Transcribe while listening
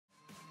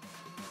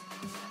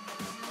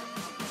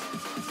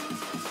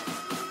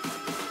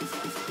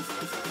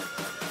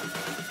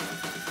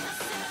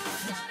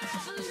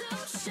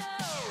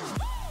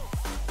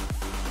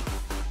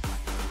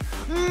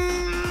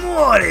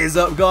What is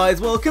up,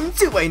 guys? Welcome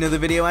to another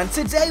video, and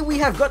today we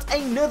have got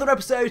another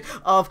episode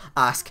of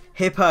Ask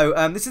Hippo.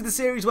 This is the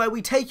series where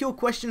we take your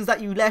questions that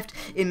you left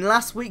in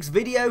last week's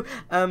video,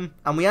 and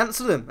we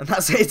answer them, and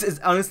that's it. It's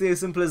honestly as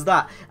simple as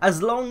that.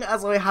 As long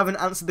as I haven't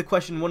answered the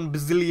question 1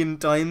 bazillion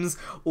times,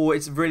 or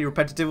it's really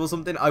repetitive or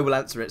something, I will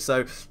answer it.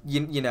 So,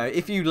 you know,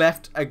 if you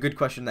left a good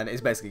question, then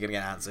it's basically going to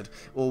get answered,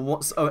 or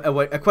what's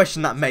a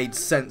question that made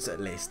sense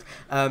at least.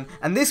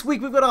 And this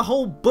week we've got a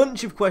whole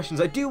bunch of questions.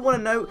 I do want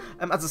to note,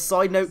 as a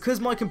side note, because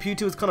my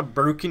computer was kind of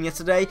broken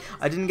yesterday,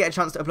 I didn't get a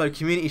chance to upload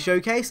Community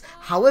Showcase.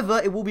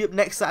 However, it will be up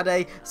next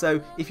Saturday, so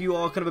if you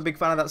are kind of a big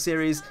fan of that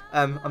series,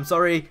 I'm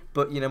sorry,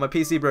 but, you know, my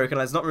PC broke, and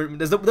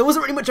there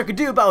wasn't really much I could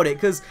do about it,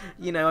 because,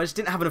 you know, I just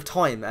didn't have enough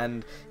time,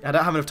 and I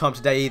don't have enough time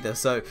today either,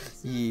 so,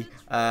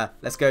 yeah,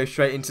 let's go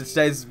straight into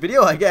today's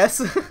video, I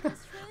guess.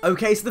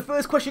 Okay, so the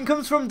first question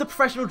comes from the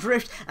Professional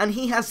Drift, and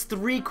he has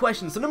 3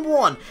 questions. So number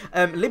 1,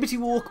 Liberty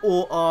Walk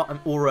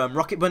or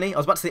Rocket Bunny. I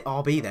was about to say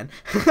RB then.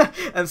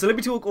 So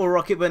Liberty Walk or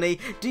Rocket Bunny.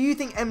 Do you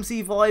think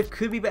MC5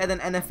 could be better than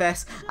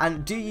NFS,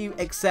 and do you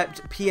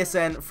accept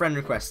PSN friend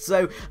requests?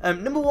 So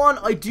number 1,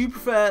 I do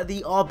prefer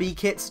the RB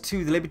kits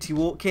to the Liberty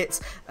Walk kits.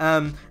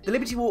 The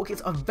Liberty Walk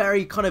kits are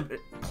very kind of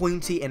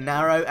pointy and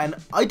narrow, and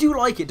I do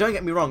like it, don't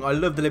get me wrong, I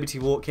love the Liberty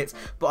Walk kits,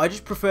 but I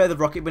just prefer the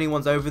Rocket Bunny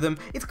ones over them.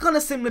 It's kind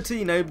of similar to,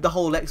 you know, the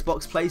whole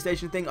Xbox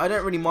PlayStation thing. I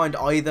don't really mind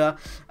either.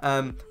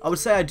 I would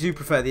say I do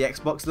prefer the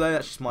Xbox though,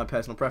 that's just my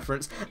personal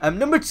preference.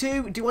 Number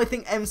 2, do I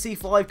think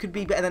MC5 could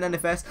be better than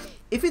NFS?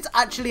 If it's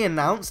actually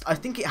announced, I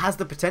think it has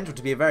the potential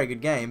to be a very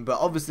good game,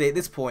 but obviously at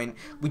this point,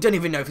 we don't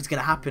even know if it's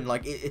going to happen.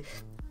 Like,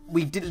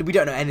 we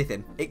don't know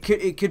anything.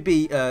 It could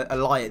be a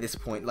lie at this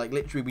point. Like,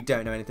 literally, we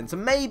don't know anything. So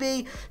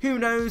maybe, who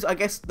knows? I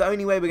guess the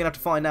only way we're gonna have to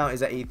find out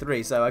is at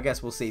E3. So I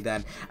guess we'll see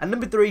then. And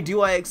number 3,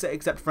 do I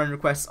accept friend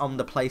requests on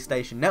the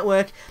PlayStation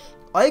Network?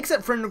 I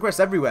accept friend requests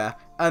everywhere.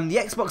 The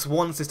Xbox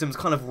One system's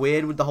kind of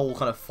weird with the whole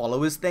kind of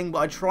followers thing, but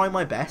I try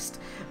my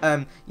best.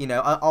 You know,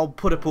 I'll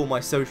put up all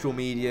my social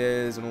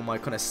medias and all my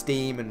kind of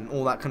Steam and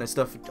all that kind of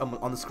stuff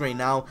on the screen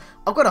now.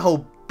 I've got a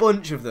whole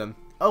bunch of them.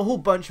 A whole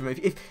bunch of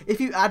them. If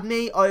you add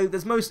me,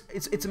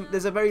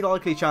 there's a very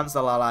likely chance that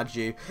I'll add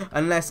you,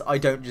 unless I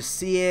don't just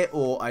see it,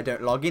 or I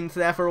don't log into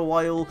there for a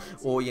while,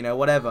 or, you know,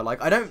 whatever. Like,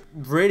 I don't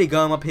really go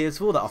on my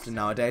PS4 that often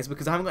nowadays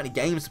because I haven't got any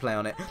games to play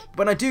on it. But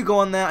when I do go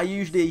on there, I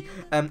usually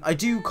I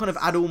do kind of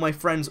add all my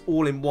friends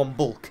all in one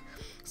bulk.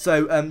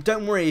 So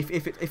don't worry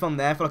if I'm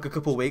there for like a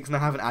couple of weeks and I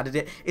haven't added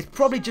it. It's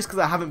probably just because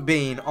I haven't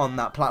been on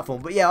that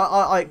platform. But yeah,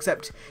 I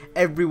accept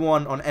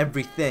everyone on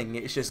everything.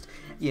 It's just,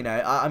 you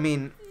know, I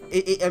mean,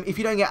 if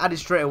you don't get added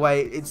straight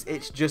away,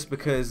 it's just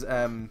because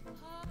I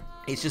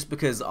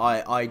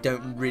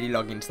don't really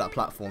log into that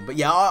platform. But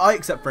yeah, I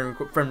accept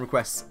friend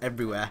requests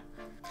everywhere.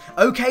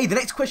 Okay, the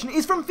next question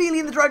is from Feely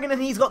and the Dragon,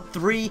 and he's got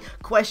 3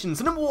 questions.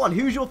 So number 1,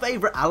 who's your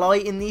favourite ally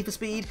in Need for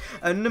Speed?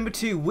 Number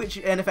 2, which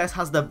NFS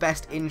has the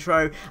best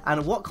intro?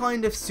 And what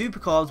kind of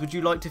supercars would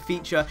you like to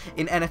feature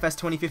in NFS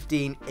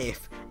 2015,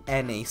 if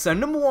any? So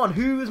number 1,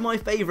 who is my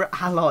favourite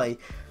ally?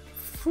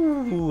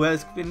 Ooh,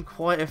 there's been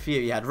quite a few.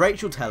 You had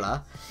Rachel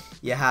Teller,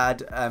 you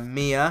had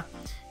Mia,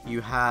 you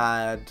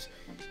had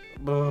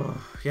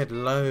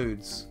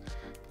loads,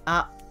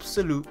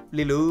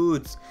 absolutely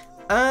loads.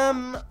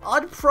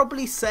 I'd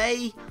probably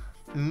say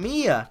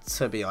Mia,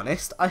 to be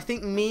honest. I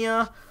think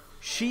Mia,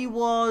 she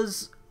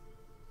was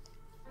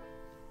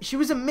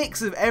a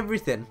mix of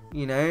everything,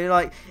 you know,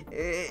 like,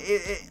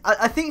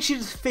 I think she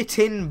just fit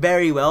in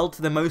very well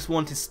to the Most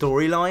Wanted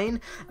storyline.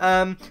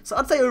 So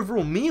I'd say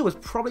overall, Mia was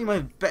probably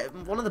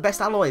one of the best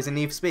allies in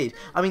Need for Speed.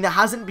 I mean, there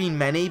hasn't been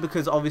many,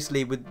 because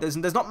obviously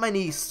there's not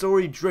many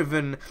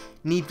story-driven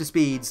Need for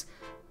Speeds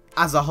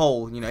as a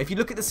whole. You know, if you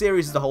look at the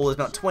series as a whole, there's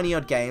about 20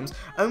 odd games,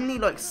 only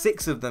like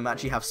 6 of them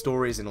actually have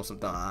stories in or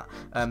something like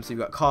that. So you've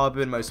got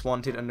Carbon, Most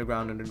Wanted,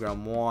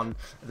 Underground 1,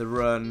 The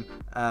Run.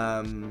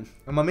 Am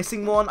I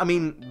missing one? I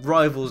mean,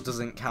 Rivals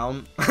doesn't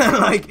count.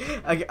 Like,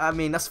 I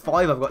mean, that's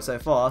 5 I've got so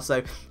far,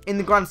 so in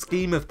the grand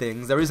scheme of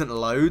things, there isn't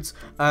loads.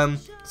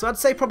 So I'd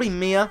say probably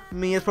Mia.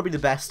 Mia's probably the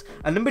best.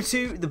 And number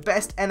 2, the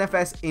best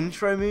NFS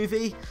intro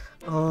movie.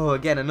 Oh,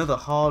 again, another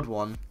hard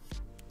one.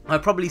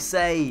 I'd probably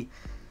say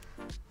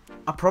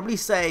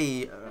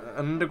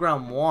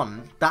Underground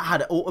 1, that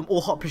had,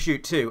 or Hot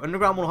Pursuit 2.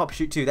 Underground 1 or Hot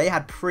Pursuit 2, they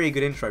had pretty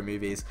good intro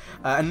movies.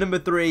 And number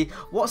 3,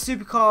 what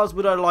supercars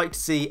would I like to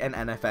see in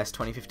NFS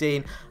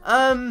 2015?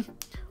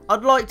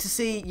 I'd like to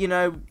see, you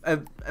know,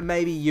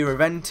 maybe your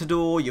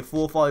Aventador, your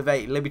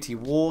 458 Liberty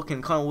Walk,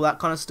 and kind of all that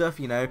kind of stuff,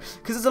 you know,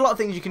 because there's a lot of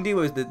things you can do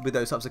with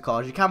those types of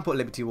cars. You can put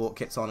Liberty Walk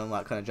kits on and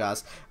that kind of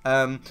jazz.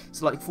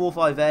 So like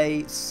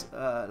 458s,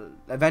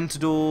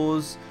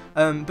 Aventadors,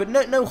 but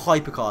no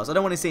hypercars. I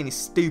don't want to see any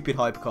stupid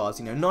hypercars,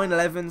 you know.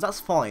 911s,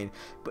 that's fine.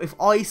 But if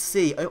I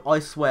see, I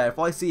swear, if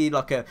I see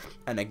like an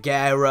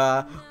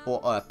Agera or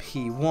a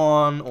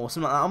P1 or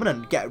something like that, I'm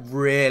gonna get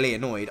really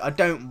annoyed. I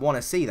don't want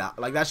to see that.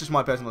 Like, that's just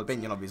my personal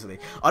opinion, obviously.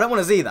 I don't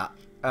want to see that.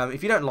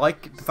 If you don't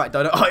like the fact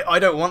that I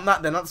don't want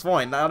that, then that's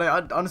fine.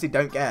 I honestly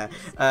don't care.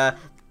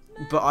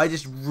 but I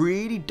just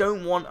really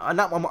don't want,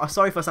 and I'm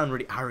sorry if I sound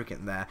really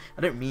arrogant there,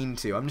 I don't mean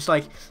to, I'm just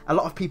like, a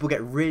lot of people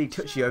get really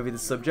touchy over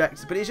this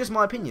subject, but it's just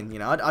my opinion, you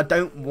know, I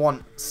don't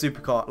want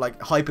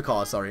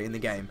hypercars, sorry, in the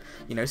game.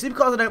 You know,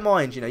 supercars I don't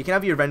mind, you know, you can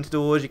have your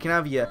Aventadors, you can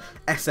have your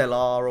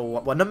SLR,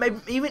 or what, no, maybe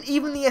even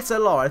the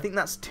SLR, I think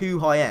that's too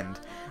high end.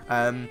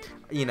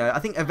 You know, I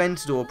think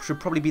Aventador should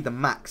probably be the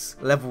max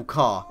level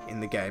car in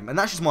the game, and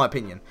that's just my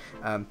opinion.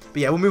 But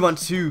yeah, we'll move on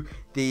to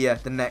the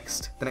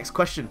next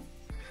question.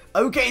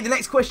 Okay, the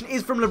next question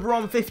is from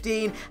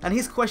LeBron15, and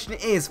his question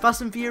is,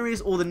 Fast and Furious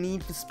or the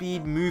Need for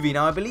Speed movie?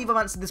 Now, I believe I've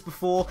answered this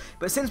before,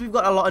 but since we've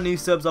got a lot of new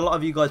subs, a lot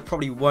of you guys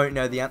probably won't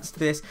know the answer to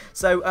this.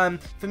 So,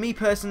 for me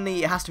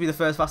personally, it has to be the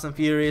first Fast and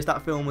Furious.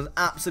 That film was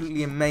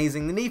absolutely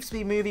amazing. The Need for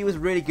Speed movie was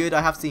really good.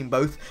 I have seen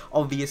both,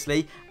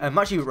 obviously. I'm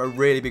actually a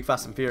really big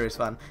Fast and Furious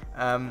fan.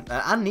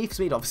 And Need for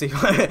Speed, obviously.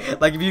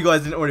 Like, if you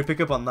guys didn't already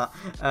pick up on that.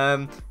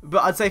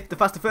 But I'd say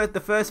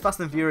the first Fast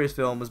and Furious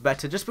film was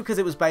better, just because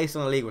it was based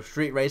on illegal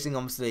street racing,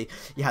 obviously.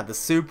 You had the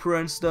Supra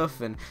and stuff,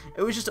 and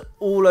it was just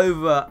all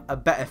over a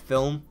better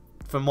film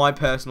for my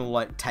personal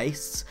like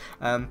tastes.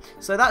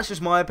 So that's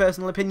just my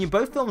personal opinion.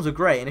 Both films are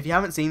great, and if you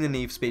haven't seen the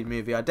Need for Speed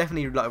movie, I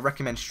definitely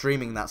recommend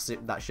streaming that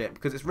shit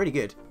because it's really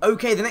good.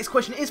 Okay, the next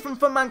question is from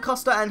Funman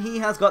Costa, and he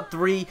has got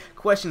 3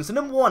 questions. So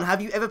number 1,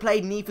 have you ever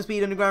played Need for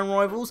Speed Underground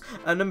Rivals?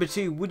 Number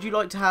 2, would you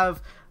like to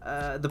have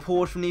the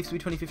Porsche from Need for Speed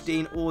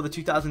 2015 or the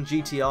 2000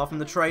 GTR from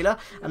the trailer?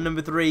 And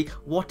number 3,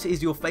 what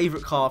is your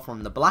favourite car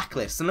from the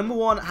Blacklist? So number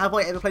 1, have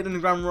I ever played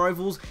Underground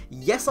Rivals?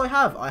 Yes, I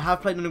have. I have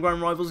played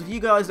Underground Rivals. If you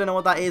guys don't know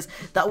what that is,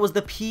 that was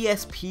the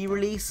PSP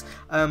release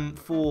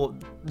for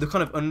the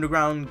kind of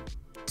Underground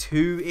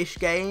 2-ish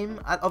game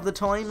of the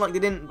time. Like, they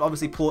didn't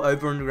obviously port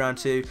over Underground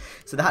 2,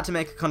 so they had to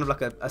make a kind of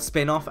like a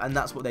spin-off, and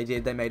that's what they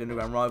did. They made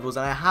Underground Rivals,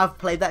 and I have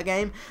played that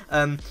game.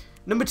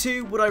 Number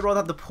 2, would I rather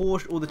have the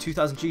Porsche or the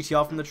 2000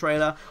 GTR from the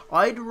trailer?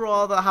 I'd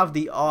rather have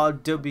the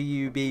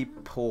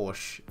RWB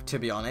Porsche, to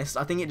be honest.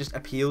 I think it just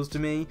appeals to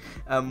me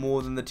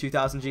more than the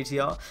 2000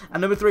 GTR.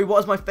 And number 3, what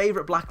is my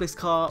favourite Blacklist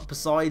car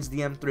besides the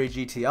M3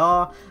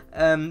 GTR?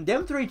 The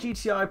M3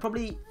 GTR,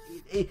 probably,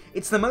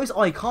 it's the most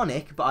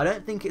iconic, but I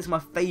don't think it's my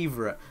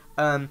favourite.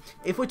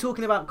 If we're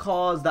talking about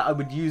cars that I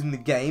would use in the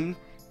game,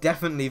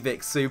 definitely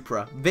Vic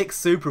Supra. Vic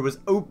Supra was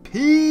OP!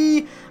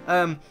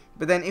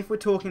 But then if we're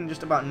talking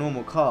just about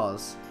normal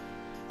cars,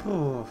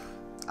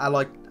 I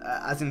like,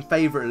 as in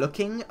favourite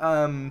looking,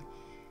 I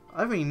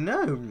don't really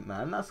know,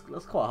 man. That's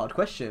quite a hard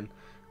question.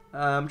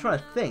 I'm trying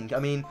to think. I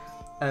mean,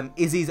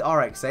 Izzy's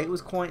RX-8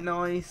 was quite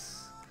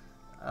nice.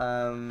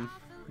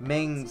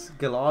 Ming's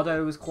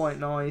Gallardo was quite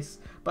nice.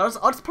 But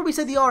I'd probably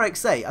say the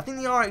RX-8. I think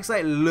the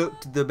RX-8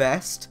 looked the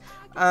best.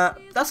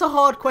 That's a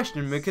hard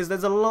question because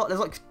there's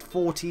like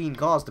 14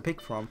 cars to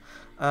pick from.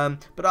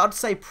 But I'd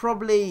say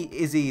probably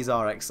Izzy's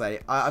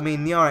RX-8. I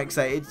mean, the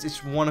RX-8,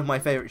 it's one of my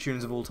favourite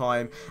tunes of all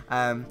time.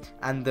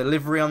 And the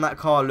livery on that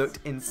car looked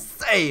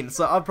insane.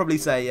 So I'd probably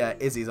say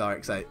Izzy's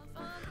RX-8.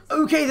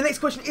 Okay, the next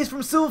question is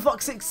from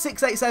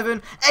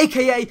SilverFox6687,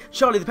 aka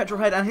Charlie the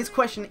Petrolhead, and his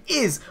question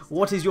is,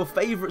 what is your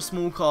favourite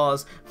small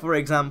cars, for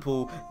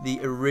example, the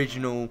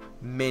original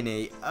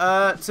Mini?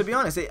 To be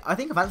honest, I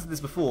think I've answered this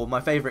before, my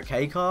favourite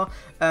K car,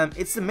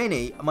 it's the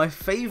Mini. My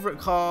favourite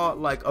car,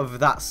 like, of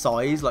that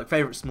size, like,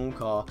 favourite small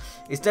car,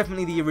 is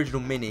definitely the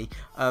original Mini.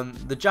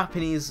 The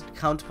Japanese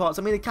counterparts,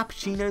 I mean, the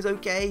Cappuccino's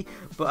okay,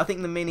 but I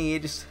think the Mini, I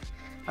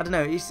don't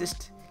know, it's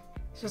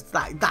just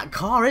that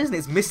car, isn't it?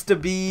 It's Mr.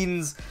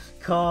 Bean's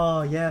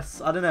car, yes.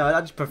 I don't know,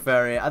 I just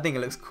prefer it. I think it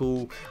looks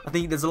cool. I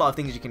think there's a lot of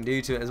things you can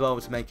do to it as well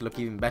to make it look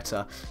even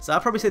better. So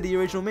I'd probably say the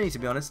original Mini, to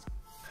be honest.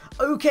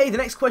 Okay, the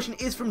next question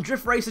is from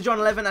Drift Racer John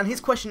 11, and his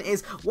question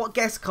is, what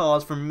guest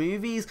cars from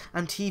movies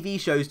and TV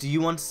shows do you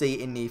want to see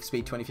in Need for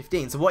Speed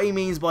 2015? So what he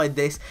means by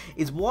this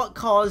is, what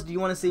cars do you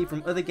want to see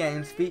from other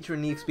games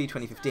featuring Need for Speed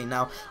 2015?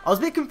 Now, I was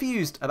a bit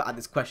confused about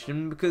this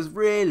question because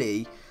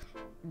really,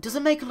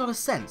 doesn't make a lot of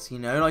sense, you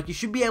know, like, you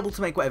should be able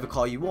to make whatever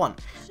car you want.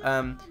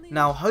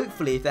 Now,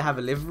 hopefully, if they have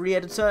a livery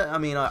editor, I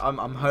mean,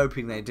 I'm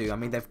hoping they do. I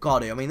mean, they've got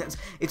to. I mean,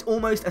 it's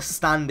almost a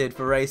standard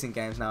for racing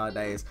games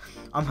nowadays.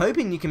 I'm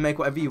hoping you can make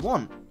whatever you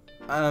want.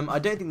 I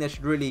don't think there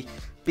should really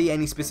be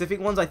any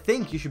specific ones. I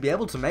think you should be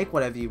able to make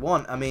whatever you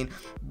want. I mean,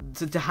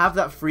 to have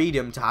that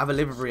freedom to have a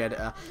livery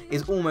editor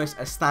is almost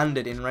a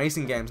standard in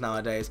racing games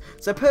nowadays.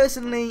 So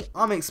personally,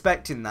 I'm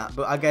expecting that,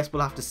 but I guess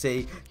we'll have to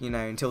see, you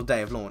know, until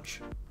day of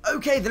launch.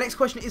 Okay, the next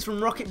question is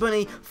from Rocket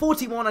Bunny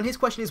 41, and his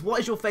question is, what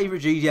is your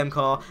favourite JDM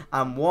car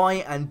and why,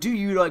 and do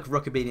you like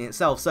Rocket Bunny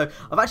itself? So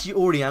I've actually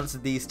already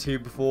answered these two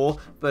before,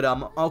 but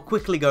I'll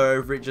quickly go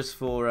over it just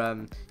for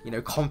you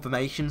know,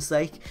 confirmation's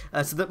sake.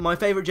 So that my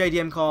favourite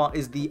JDM car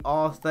is the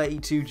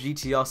R32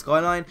 GTR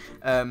Skyline,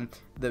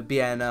 the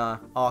BN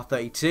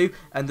R32,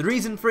 and the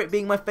reason for it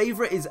being my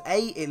favourite is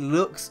A, it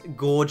looks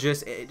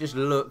gorgeous. It just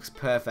looks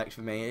perfect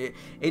for me.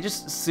 It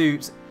just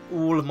suits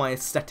all of my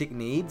aesthetic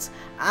needs,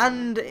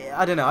 and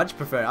I don't know, I just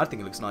prefer it. I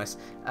think it looks nice.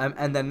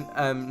 And then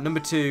number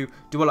 2,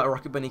 do I like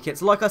Rocket Bunny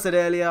kits? Like I said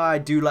earlier, I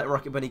do like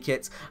Rocket Bunny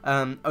kits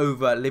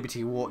over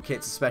Liberty Walk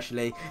kits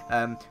especially.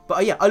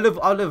 But yeah, I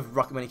love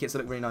Rocket Bunny kits. They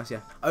look really nice.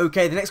 Yeah.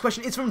 Okay, the next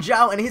question is from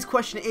Zhao, and his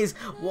question is,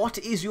 what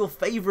is your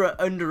favorite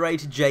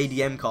underrated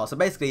JDM car? So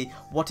basically,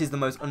 what is the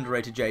most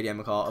underrated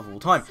JDM car of all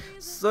time?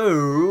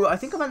 So I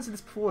think I've answered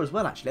this before as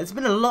well. Actually, there's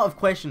been a lot of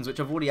questions which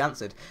I've already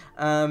answered.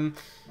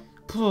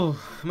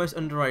 Most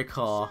underrated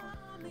car.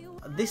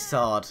 This is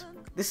hard.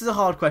 This is a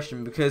hard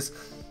question because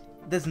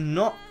there's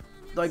not.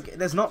 Oh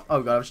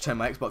god, I've just turned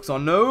my Xbox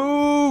on.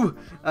 No.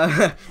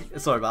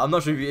 Sorry about that. I'm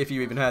not sure if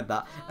you even heard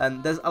that.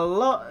 There's a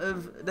lot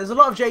of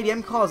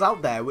JDM cars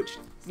out there which,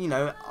 you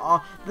know,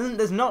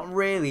 there's not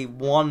really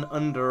one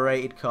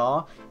underrated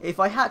car. If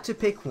I had to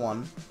pick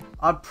one,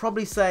 I'd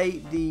probably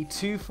say the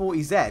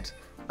 240Z.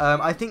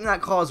 I think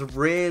that car is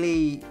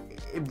really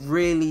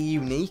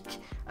unique.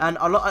 And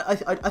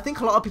I think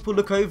a lot of people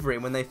look over it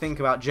when they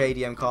think about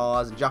JDM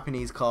cars and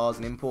Japanese cars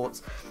and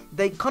imports.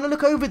 They kind of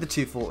look over the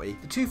 240.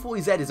 The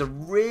 240Z is a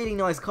really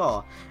nice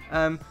car.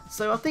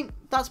 So I think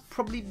that's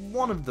probably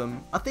one of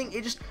them. I think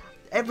it just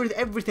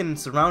everything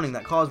surrounding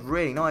that car is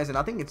really nice, and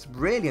I think it's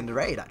really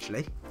underrated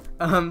actually.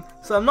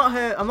 So I'm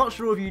not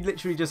sure if you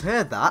literally just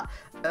heard that.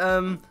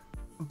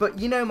 But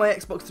you know, my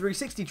Xbox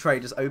 360 tray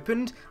just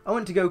opened. I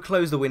went to go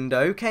close the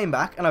window, came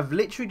back, and I've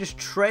literally just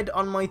tread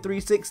on my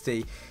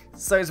 360.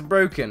 So it's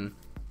broken,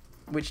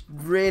 which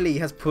really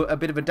has put a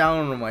bit of a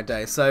downer on my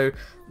day. So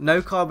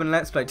no carbon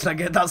Let's Play till I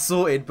get that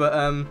sorted.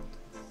 But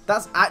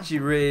that's actually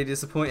really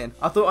disappointing.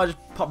 I thought I'd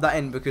just pop that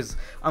in because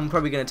I'm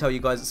probably going to tell you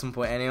guys at some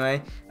point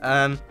anyway.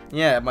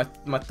 Yeah, my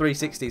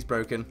 360 is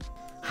broken.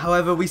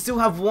 However, we still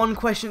have one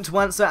question to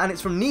answer, and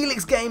it's from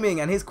Neelix Gaming,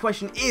 and his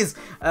question is,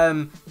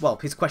 well,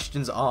 his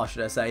questions are,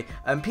 should I say,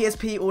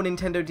 PSP or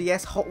Nintendo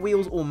DS, Hot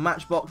Wheels or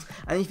Matchbox,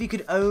 and if you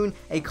could own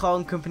a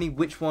car company,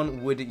 which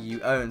one would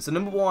you own? So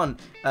number 1,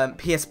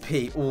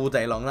 PSP all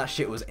day long, that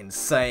shit was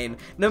insane.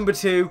 Number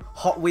 2,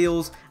 Hot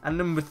Wheels, and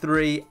number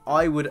 3,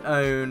 I would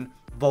own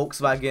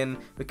Volkswagen,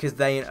 because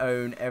they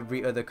own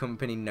every other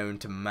company known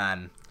to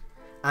man.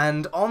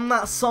 And on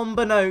that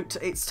somber note,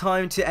 it's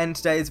time to end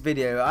today's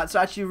video. That's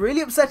actually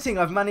really upsetting.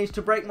 I've managed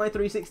to break my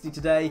 360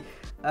 today.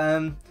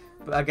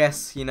 But I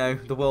guess, you know,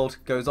 the world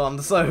goes on.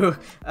 So,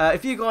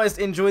 if you guys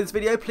enjoyed this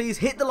video, please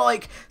hit the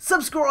like,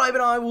 subscribe,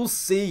 and I will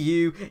see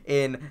you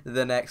in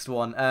the next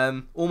one.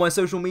 All my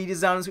social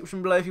medias down in the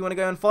description below if you want to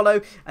go and follow.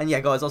 And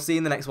yeah, guys, I'll see you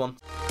in the next one.